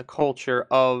out the culture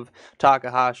of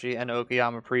Takahashi and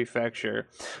Okayama Prefecture.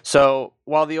 So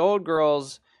while the old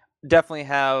girls definitely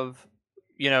have,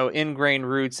 ingrained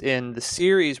roots in the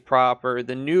series proper,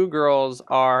 the new girls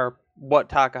are what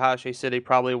Takahashi City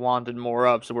probably wanted more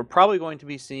of. So we're probably going to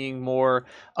be seeing more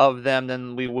of them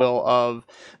than we will of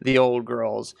the old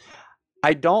girls.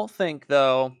 I don't think,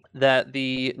 though, that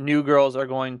the new girls are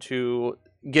going to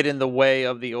get in the way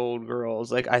of the old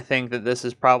girls. Like, I think that this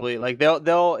is probably, like,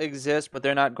 they'll exist, but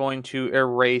they're not going to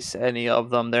erase any of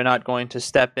them. They're not going to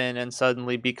step in and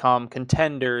suddenly become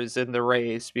contenders in the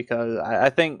race, because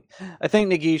I think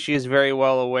Negishi is very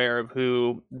well aware of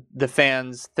who the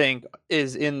fans think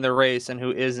is in the race and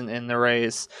who isn't in the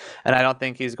race, and I don't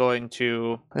think he's going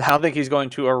to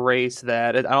erase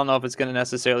that. I don't know if it's going to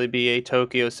necessarily be a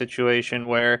Tokyo situation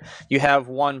where you have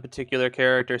one particular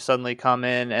character suddenly come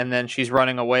in and then she's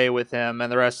running away with him and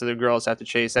the rest of the girls have to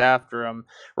chase after him.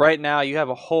 Right now you have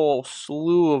a whole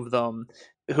slew of them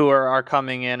who are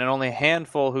coming in, and only a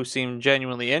handful who seem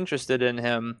genuinely interested in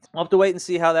him. We'll have to wait and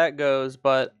see how that goes,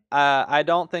 but I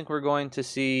don't think we're going to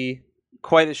see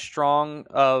quite as strong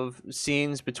of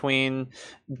scenes between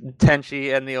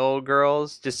Tenchi and the old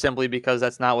girls, just simply because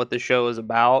that's not what the show is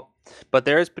about. But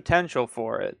there is potential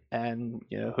for it, and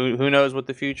who knows what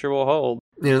the future will hold.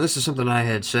 This is something I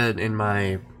had said in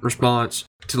my response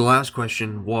to the last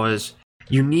question, was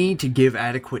you need to give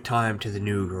adequate time to the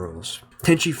new girls.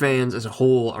 Tenchi fans as a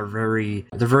whole they're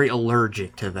very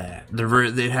allergic to that.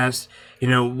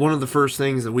 One of the first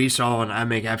things that we saw, and I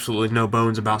make absolutely no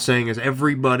bones about saying, is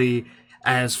everybody,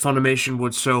 as Funimation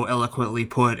would so eloquently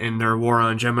put in their War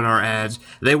on Geminar ads,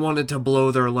 they wanted to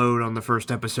blow their load on the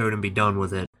first episode and be done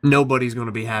with it. Nobody's going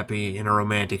to be happy in a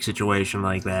romantic situation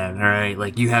like that, alright?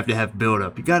 Like, you have to have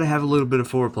build-up. You gotta have a little bit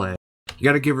of foreplay. You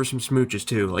gotta give her some smooches,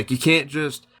 too. Like, you can't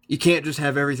just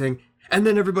have everything, and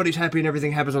then everybody's happy and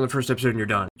everything happens on the first episode and you're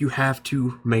done. You have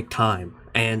to make time.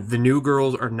 And the new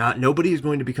girls nobody is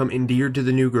going to become endeared to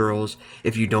the new girls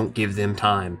if you don't give them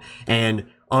time. And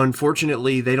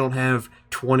unfortunately, they don't have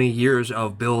 20 years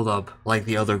of build-up like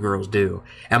the other girls do.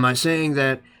 Am I saying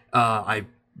that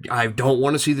I don't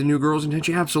want to see the new girls in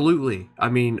Tenchi? Absolutely.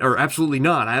 Absolutely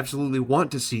not. I absolutely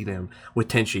want to see them with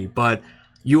Tenchi. But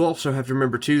you also have to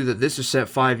remember, too, that this is set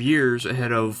 5 years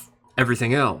ahead of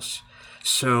everything else.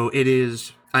 So it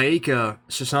is Aika,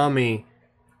 Sasami,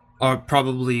 are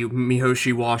probably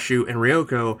Mihoshi, Washu, and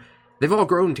Ryoko. They've all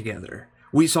grown together.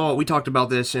 We talked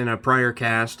about this in a prior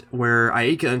cast where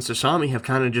Aika and Sasami have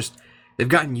kind of they've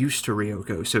gotten used to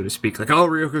Ryoko, so to speak. Like, oh,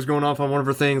 Ryoko's going off on one of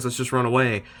her things, let's just run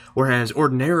away. Whereas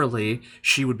ordinarily,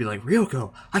 she would be like,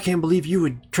 Ryoko, I can't believe you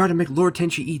would try to make Lord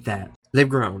Tenchi eat that. They've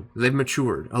grown. They've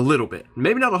matured a little bit.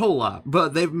 Maybe not a whole lot,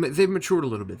 but they've matured a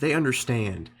little bit. They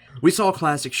understand. We saw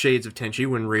classic shades of Tenchi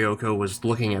when Ryoko was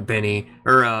looking at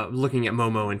looking at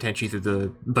Momo and Tenchi through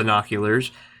the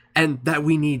binoculars. And that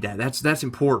we need that. That's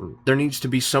important. There needs to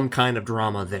be some kind of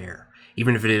drama there,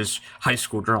 even if it is high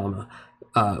school drama.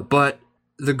 But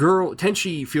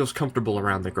Tenchi feels comfortable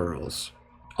around the girls.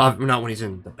 Not when he's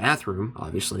in the bathroom,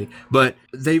 obviously, but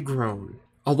they've grown.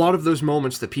 A lot of those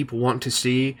moments that people want to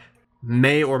see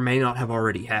may or may not have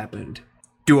already happened.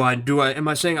 Am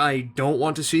I saying I don't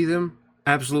want to see them?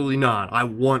 Absolutely not. I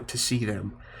want to see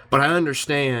them. But I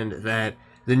understand that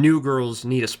the new girls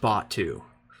need a spot too.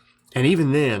 And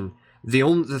even then,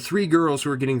 the 3 girls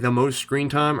who are getting the most screen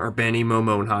time are Benny,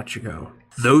 Momo, and Hachiko.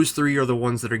 Those 3 are the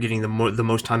ones that are getting the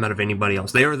most time out of anybody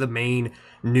else. They are the main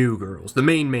new girls. The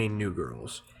main new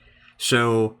girls.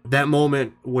 So, that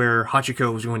moment where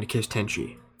Hachiko was going to kiss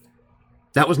Tenchi,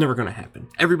 that was never going to happen.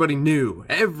 Everybody knew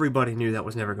that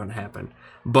was never going to happen.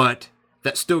 But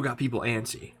that still got people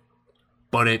antsy.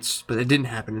 But it didn't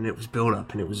happen, and it was built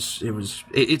up, and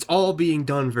it's all being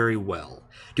done very well.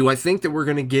 Do I think that we're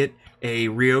going to get a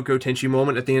Ryoko Tenchi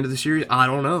moment at the end of the series? I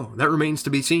don't know. That remains to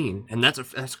be seen, and that's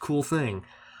a cool thing.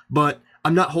 But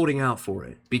I'm not holding out for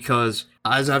it, because,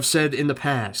 as I've said in the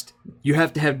past, you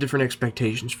have to have different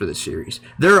expectations for this series.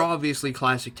 There are obviously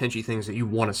classic Tenchi things that you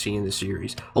want to see in the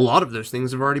series. A lot of those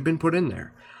things have already been put in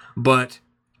there. But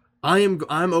I'm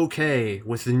okay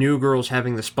with the new girls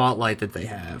having the spotlight that they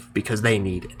have, because they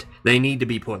need it. They need to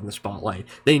be put in the spotlight.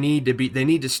 Benny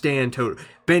needs to stand toe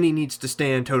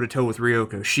to toe with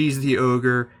Ryoko. She's the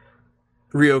ogre,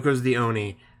 Ryoko's the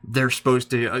Oni. They're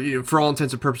supposed to, for all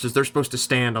intents and purposes, they're supposed to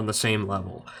stand on the same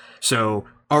level. So,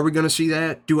 are we going to see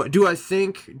that? Do I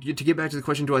think, to get back to the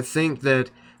question, do I think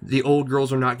that the old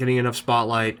girls are not getting enough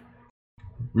spotlight?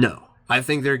 No. I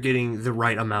think they're getting the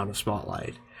right amount of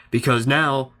spotlight, because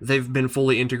now they've been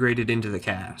fully integrated into the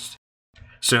cast.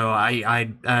 So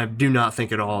I do not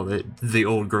think at all that the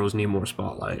old girls need more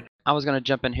spotlight. I was going to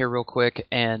jump in here real quick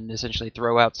and essentially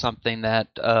throw out something that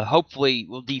hopefully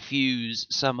will defuse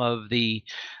some of the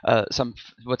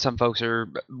what some folks are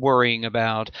worrying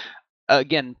about.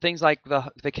 Again, things like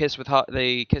the kiss with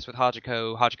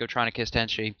Hachiko trying to kiss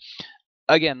Tenchi.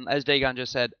 Again, as Dagon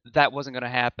just said, that wasn't going to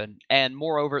happen. And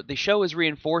moreover, the show is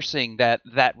reinforcing that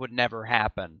would never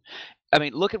happen. I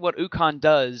mean, look at what Ukon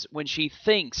does when she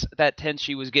thinks that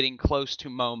Tenchi was getting close to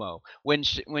Momo. When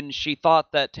she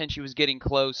thought that Tenchi was getting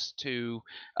close to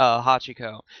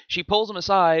Hachiko, she pulls him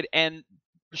aside and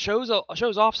shows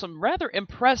off some rather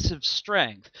impressive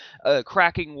strength,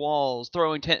 cracking walls,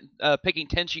 picking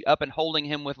Tenchi up and holding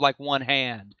him with like one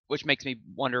hand, which makes me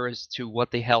wonder as to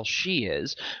what the hell she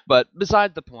is. But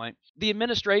beside the point, the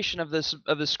administration of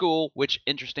the school, which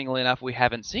interestingly enough we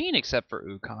haven't seen except for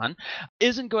Ukon,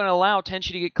 isn't going to allow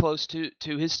Tenchi to get close to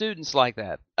his students like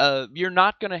that. You're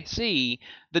not going to see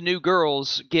the new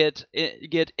girls get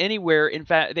anywhere. In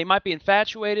fact, they might be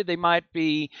infatuated. They might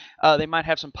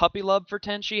have some puppy love for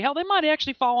Tenchi. Hell, they might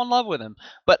actually fall in love with him.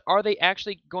 But are they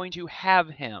actually going to have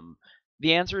him?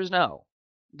 The answer is no.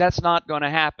 That's not going to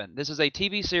happen. This is a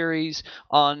TV series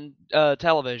on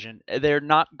television. They're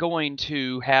not going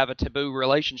to have a taboo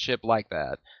relationship like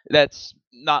that. That's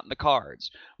not in the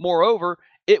cards. Moreover,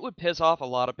 it would piss off a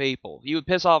lot of people. You would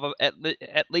piss off at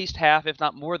least half, if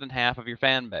not more than half, of your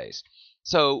fan base.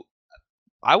 So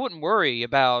I wouldn't worry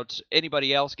about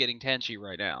anybody else getting Tenchi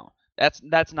right now.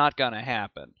 That's not going to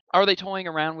happen. Are they toying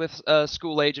around with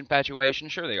school age infatuation?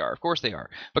 Sure they are. Of course they are,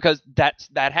 because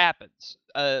that happens.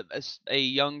 A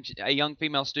young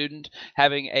female student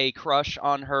having a crush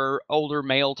on her older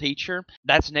male teacher.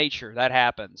 That's nature. That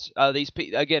happens.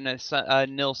 Again, I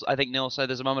think Nil said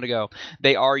this a moment ago.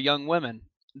 They are young women.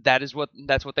 That's what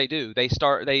they do. They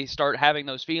start having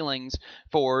those feelings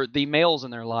for the males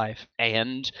in their life,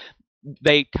 and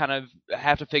they kind of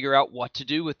have to figure out what to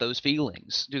do with those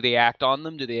feelings. Do they act on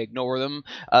them? Do they ignore them?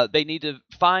 They need to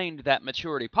find that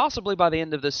maturity. Possibly by the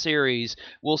end of this series,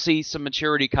 we'll see some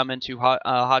maturity come into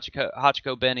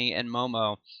Hachiko, Benny, and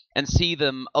Momo, and see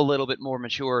them a little bit more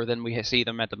mature than we see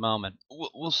them at the moment.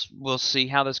 We'll see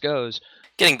how this goes.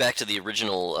 Getting back to the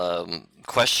original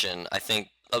question, I think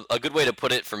a good way to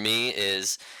put it for me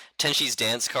is Tenshi's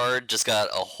dance card just got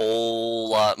a whole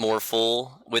lot more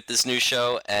full with this new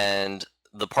show, and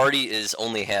the party is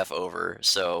only half over.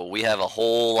 So we have a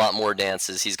whole lot more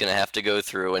dances he's going to have to go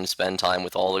through and spend time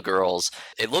with all the girls.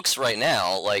 It looks right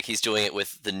now like he's doing it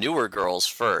with the newer girls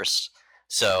first.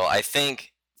 So I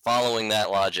think following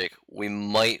that logic, we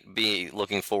might be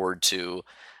looking forward to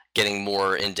getting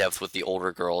more in depth with the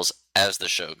older girls as the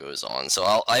show goes on.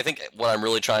 So I think what I'm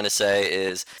really trying to say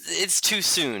is it's too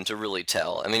soon to really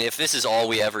tell. I mean, if this is all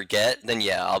we ever get, then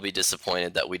yeah, I'll be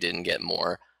disappointed that we didn't get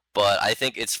more. But I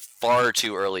think it's far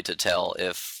too early to tell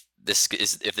if this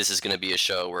is going to be a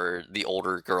show where the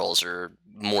older girls are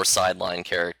more sideline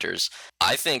characters.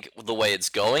 I think the way it's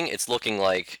going, it's looking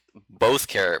like both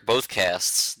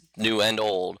casts, new and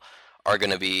old, are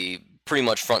going to be pretty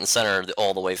much front and center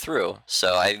all the way through.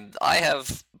 So I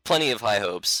have plenty of high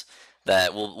hopes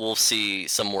that we'll see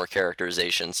some more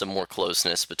characterization, some more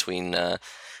closeness between the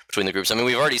groups. I mean,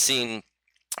 we've already seen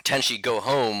Tenchi go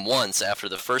home once after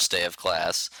the first day of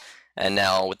class, and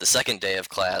now with the second day of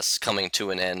class coming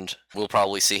to an end, we'll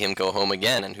probably see him go home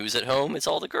again. And who's at home? It's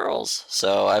all the girls.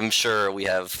 So I'm sure we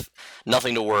have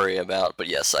nothing to worry about. But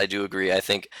yes, I do agree. I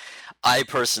think I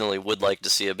personally would like to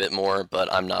see a bit more,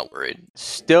 but I'm not worried.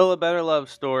 Still a better love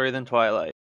story than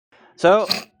Twilight. So,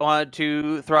 I wanted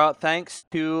to throw out thanks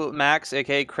to Max,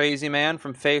 aka Crazy Man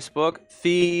from Facebook,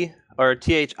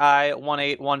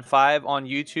 THI1815 on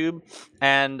YouTube,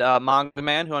 and Manga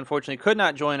Man, who unfortunately could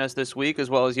not join us this week,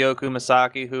 as well as Yoku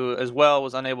Masaki, who as well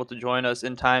was unable to join us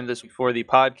in time this week for the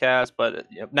podcast, but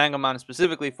Nangaman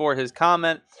specifically for his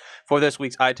comment for this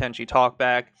week's iTenchi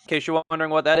Talkback. In case you're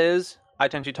wondering what that is,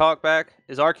 iTenchi Talkback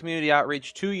is our community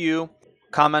outreach to you.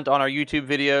 Comment on our YouTube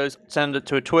videos, send it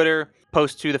to a Twitter,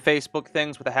 post to the Facebook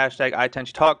things with the hashtag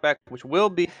iTenchiTalkback, which will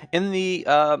be in the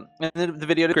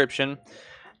video description,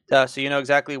 so you know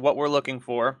exactly what we're looking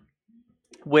for,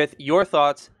 with your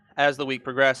thoughts as the week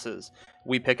progresses.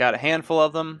 We pick out a handful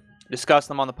of them, discuss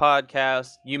them on the podcast.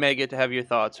 You may get to have your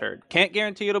thoughts heard. Can't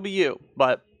guarantee it'll be you,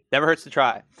 but never hurts to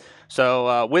try.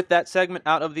 So with that segment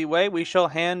out of the way, we shall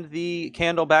hand the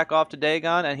candle back off to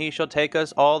Dagon, and he shall take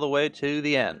us all the way to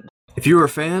the end. If you are a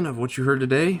fan of what you heard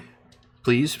today,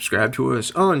 please subscribe to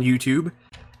us on YouTube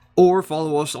or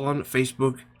follow us on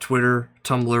Facebook, Twitter,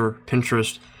 Tumblr,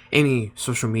 Pinterest, any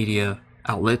social media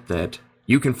outlet that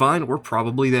you can find. We're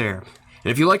probably there.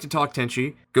 And if you like to talk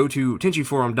Tenchi, go to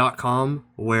tenchiforum.com,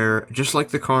 where, just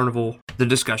like the carnival, the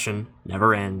discussion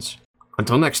never ends.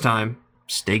 Until next time,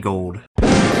 stay gold.